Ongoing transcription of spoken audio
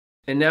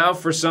And now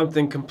for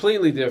something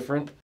completely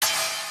different.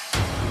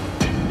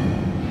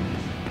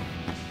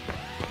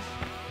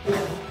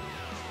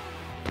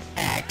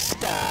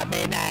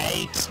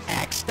 Exterminate!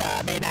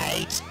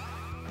 Exterminate!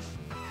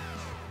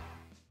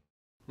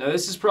 Now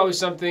this is probably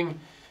something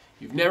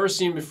you've never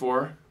seen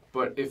before,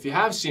 but if you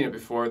have seen it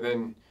before,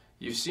 then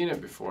you've seen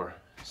it before.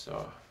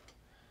 So,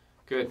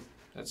 good.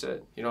 That's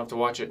it. You don't have to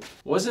watch it.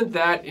 Wasn't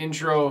that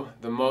intro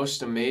the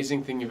most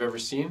amazing thing you've ever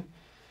seen?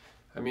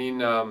 I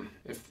mean,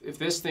 if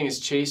this thing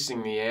is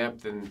chasing the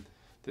amp, then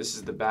this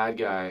is the bad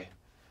guy.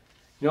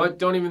 You know what?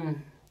 Don't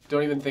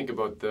even think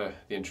about the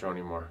intro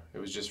anymore. It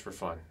was just for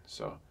fun.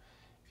 So,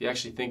 if you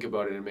actually think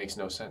about it, it makes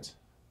no sense.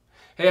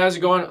 Hey, how's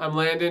it going? I'm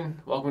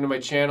Landon. Welcome to my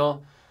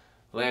channel,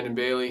 Landon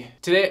Bailey.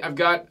 Today I've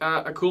got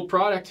a cool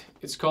product.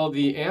 It's called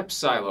the Amp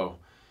Silo,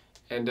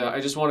 and I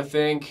just want to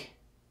thank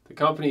the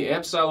company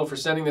Amp Silo for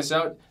sending this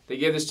out. They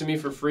gave this to me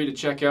for free to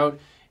check out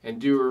and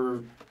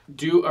do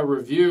a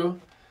review.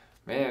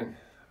 Man,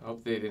 I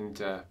hope they didn't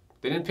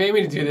pay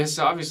me to do this.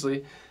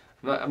 Obviously,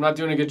 I'm not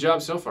doing a good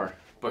job so far,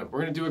 but we're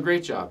gonna do a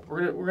great job.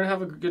 We're gonna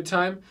have a good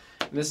time,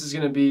 and this is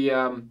gonna be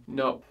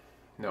no.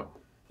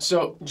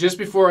 So just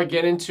before I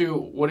get into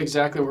what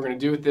exactly we're gonna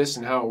do with this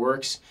and how it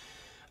works,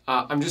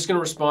 I'm just gonna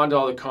respond to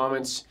all the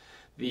comments.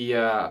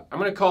 I'm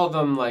gonna call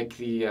them like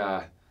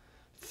the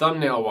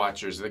thumbnail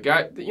watchers. The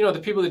guy, you know, the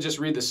people that just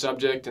read the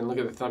subject and look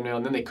at the thumbnail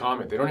and then they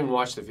comment. They don't even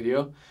watch the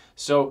video.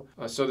 So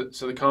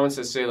the comments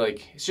that say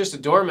like, it's just a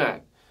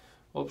doormat.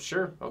 Well,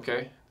 sure,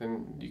 okay,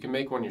 then you can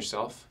make one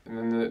yourself. And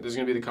then there's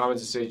gonna be the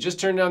comments that say, just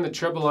turn down the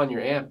treble on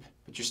your amp,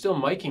 but you're still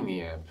miking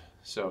the amp.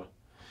 So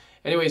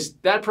anyways,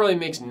 that probably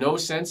makes no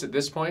sense at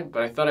this point,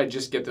 but I thought I'd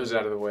just get those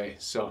out of the way.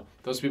 So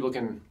those people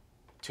can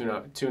tune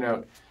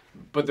out,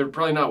 but they're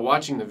probably not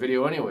watching the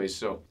video anyways.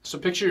 So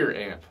picture your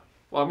amp.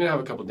 Well, I'm gonna have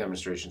a couple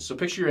demonstrations. So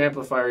picture your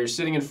amplifier, you're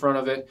sitting in front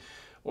of it,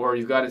 or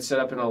you've got it set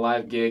up in a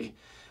live gig.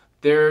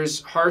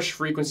 There's harsh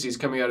frequencies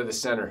coming out of the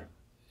center,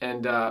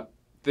 and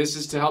this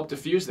is to help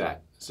diffuse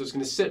that. So it's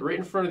gonna sit right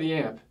in front of the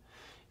amp,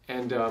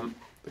 and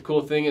the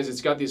cool thing is it's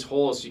got these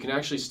holes, so you can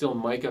actually still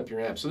mic up your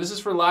amp. So this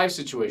is for live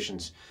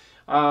situations.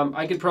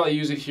 I could probably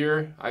use it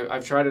here.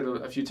 I've tried it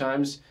a few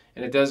times,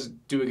 and it does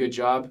do a good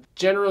job.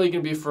 Generally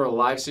gonna be for a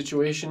live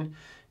situation.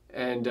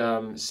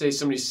 And say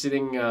somebody's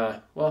sitting,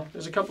 well,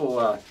 there's a couple,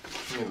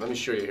 let me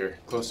show you here,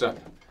 close up.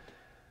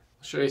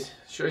 I'll show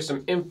you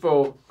some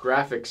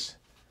infographics.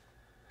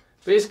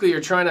 Basically, you're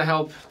trying to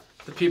help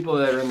the people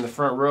that are in the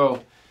front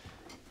row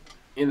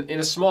in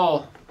a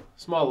small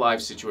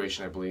live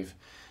situation, I believe.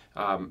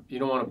 You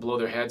don't want to blow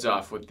their heads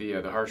off with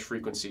the harsh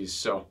frequencies.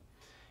 So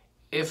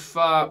if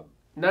none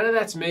of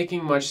that's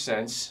making much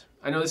sense,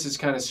 I know this is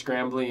kind of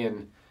scrambly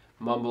and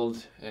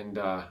mumbled and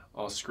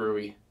all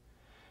screwy.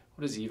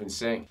 What is he even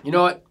saying? You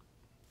know what?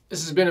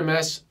 This has been a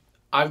mess.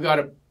 I've got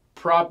a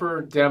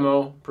proper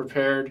demo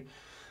prepared.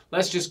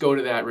 Let's just go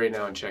to that right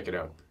now and check it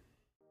out.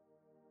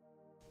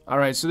 All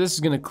right, so this is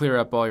gonna clear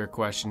up all your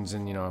questions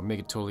and, you know, make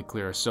it totally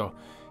clear. So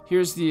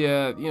here's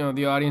the, you know,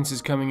 the audience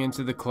is coming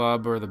into the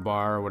club or the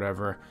bar or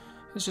whatever.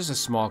 It's just a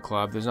small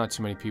club. There's not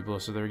too many people,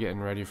 so they're getting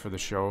ready for the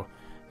show.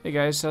 Hey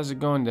guys, how's it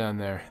going down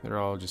there? They're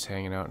all just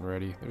hanging out and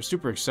ready. They're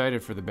super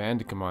excited for the band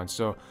to come on.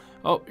 So,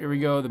 oh, here we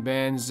go. The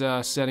band's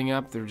setting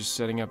up. They're just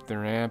setting up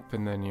their amp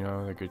and then, you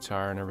know, their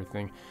guitar and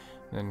everything.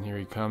 And then here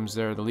he comes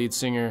there, the lead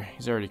singer.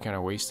 He's already kind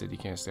of wasted. He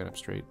can't stand up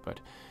straight.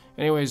 But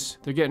anyways,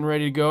 they're getting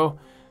ready to go.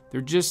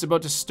 They're just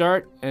about to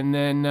start. And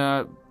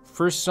then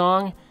first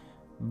song,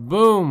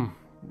 boom,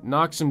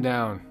 knocks him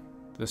down.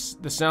 The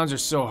sounds are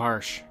so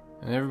harsh.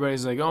 And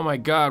everybody's like, oh my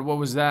God, what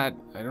was that?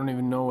 I don't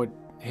even know what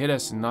hit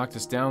us and knocked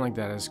us down like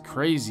that. It's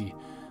crazy.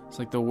 It's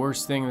like the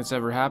worst thing that's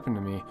ever happened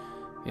to me.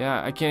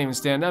 Yeah, I can't even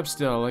stand up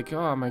still. Like,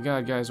 oh my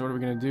God, guys, what are we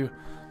gonna do?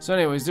 So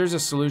anyways, there's a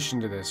solution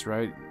to this,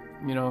 right?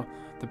 You know,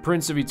 the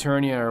Prince of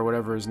Eternia or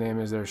whatever his name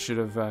is there should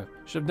have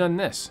done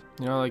this.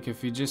 You know, like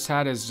if he just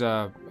had his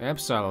amp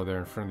silo there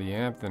in front of the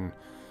amp, then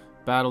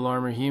Battle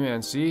Armor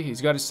He-Man, see,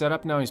 he's got it set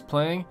up now, he's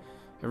playing,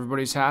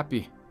 everybody's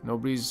happy.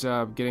 Nobody's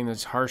getting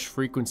these harsh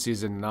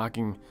frequencies and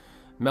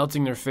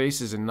melting their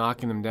faces and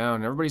knocking them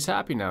down. Everybody's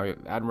happy now.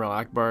 Admiral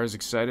Akbar is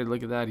excited.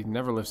 Look at that. He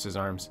never lifts his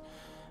arms.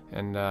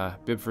 And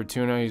Bib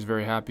Fortuna, he's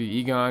very happy.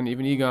 Egon,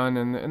 even Egon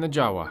and the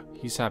Jawa,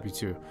 he's happy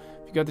too.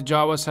 If you got the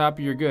Jawas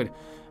happy, you're good.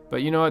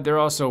 But you know what? They're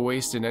also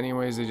wasted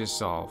anyways. They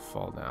just all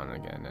fall down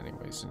again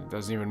anyways. And it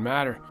doesn't even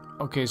matter.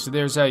 Okay, so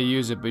there's how you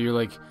use it. But you're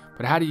like,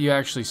 but how do you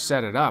actually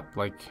set it up?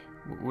 Like,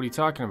 what are you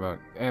talking about?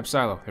 Amp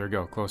silo. There we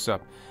go. Close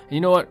up. And you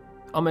know what?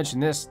 I'll mention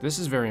this. This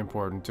is very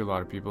important to a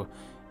lot of people.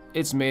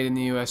 It's made in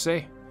the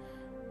USA.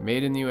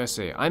 Made in the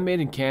USA. I'm made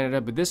in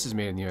Canada, but this is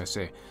made in the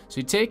USA.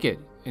 So you take it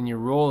and you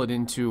roll it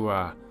into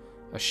a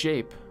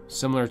shape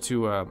similar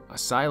to a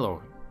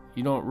silo.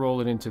 You don't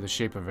roll it into the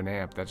shape of an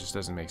amp. That just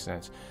doesn't make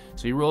sense.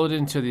 So you roll it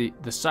into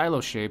the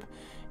silo shape,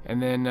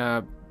 and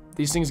then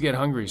these things get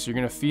hungry, so you're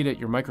going to feed it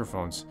your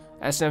microphones.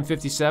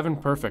 SM57,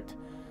 perfect.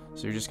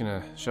 So you're just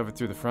going to shove it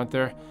through the front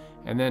there,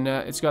 and then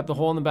it's got the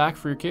hole in the back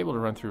for your cable to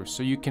run through.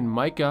 So you can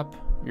mic up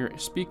your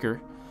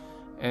speaker,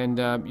 and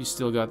you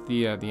still got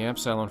the amp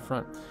silo in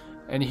front.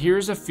 And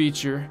here's a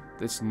feature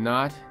that's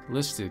not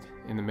listed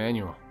in the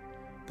manual.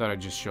 Thought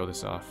I'd just show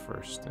this off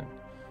first. And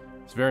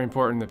it's very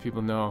important that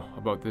people know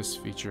about this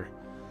feature.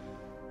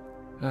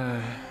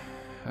 I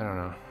don't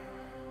know.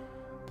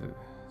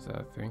 Is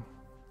that a thing?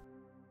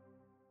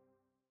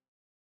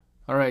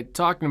 Alright,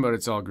 talking about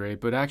it's all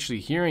great, but actually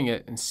hearing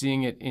it and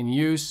seeing it in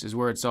use is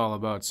where it's all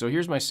about. So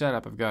here's my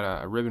setup. I've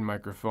got a ribbon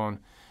microphone.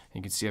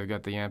 You can see I've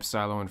got the amp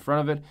silo in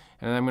front of it,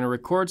 and I'm going to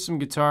record some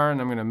guitar,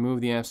 and I'm going to move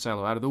the amp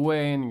silo out of the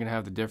way, and you're going to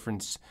have the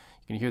difference.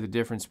 You can hear the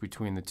difference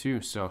between the two.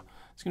 So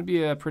it's going to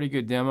be a pretty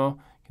good demo.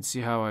 You can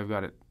see how I've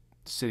got it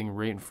sitting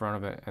right in front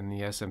of it, and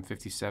the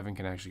SM57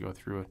 can actually go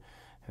through it.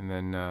 And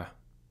then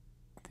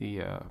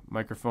the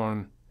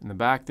microphone in the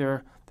back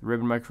there, the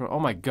ribbon microphone. Oh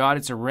my God,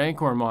 it's a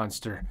Rancor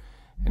monster,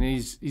 and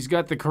he's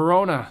got the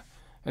Corona.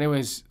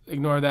 Anyways,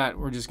 ignore that.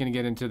 We're just going to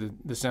get into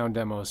the sound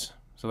demos.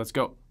 So let's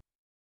go.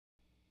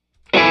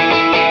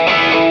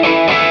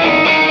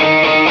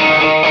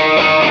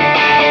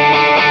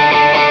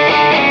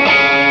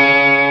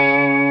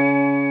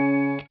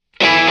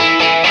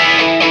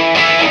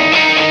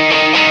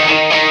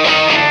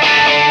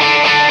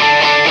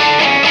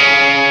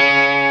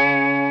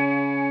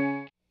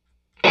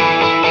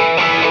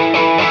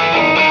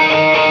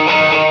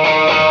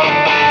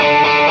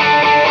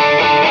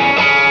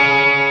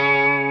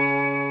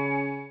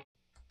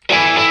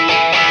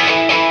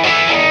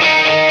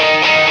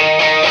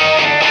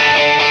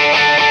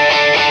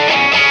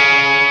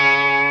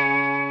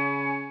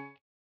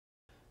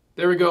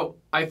 There we go.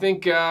 I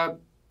think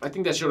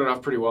that showed it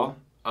off pretty well.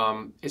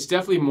 It's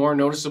definitely more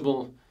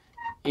noticeable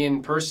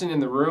in person in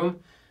the room.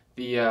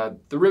 The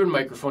ribbon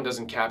microphone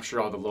doesn't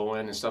capture all the low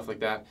end and stuff like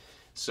that,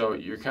 so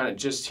you're kind of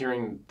just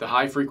hearing the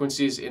high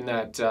frequencies in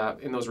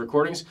those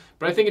recordings.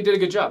 But I think it did a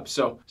good job.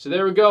 So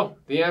there we go.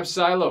 The amp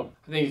silo.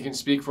 I think it can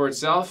speak for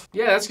itself.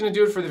 Yeah, that's gonna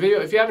do it for the video.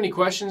 If you have any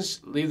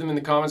questions, leave them in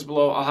the comments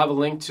below. I'll have a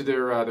link to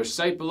their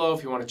site below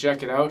if you want to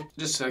check it out.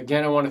 Just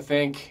again, I want to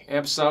thank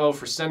Amp Silo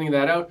for sending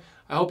that out.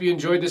 I hope you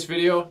enjoyed this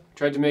video,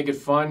 tried to make it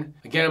fun.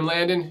 Again, I'm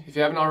Landon. If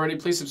you haven't already,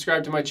 please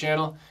subscribe to my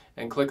channel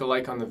and click a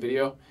like on the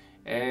video.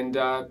 And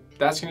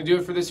that's gonna do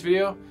it for this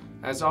video.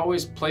 As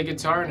always, play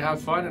guitar and have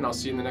fun, and I'll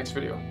see you in the next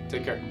video.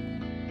 Take care.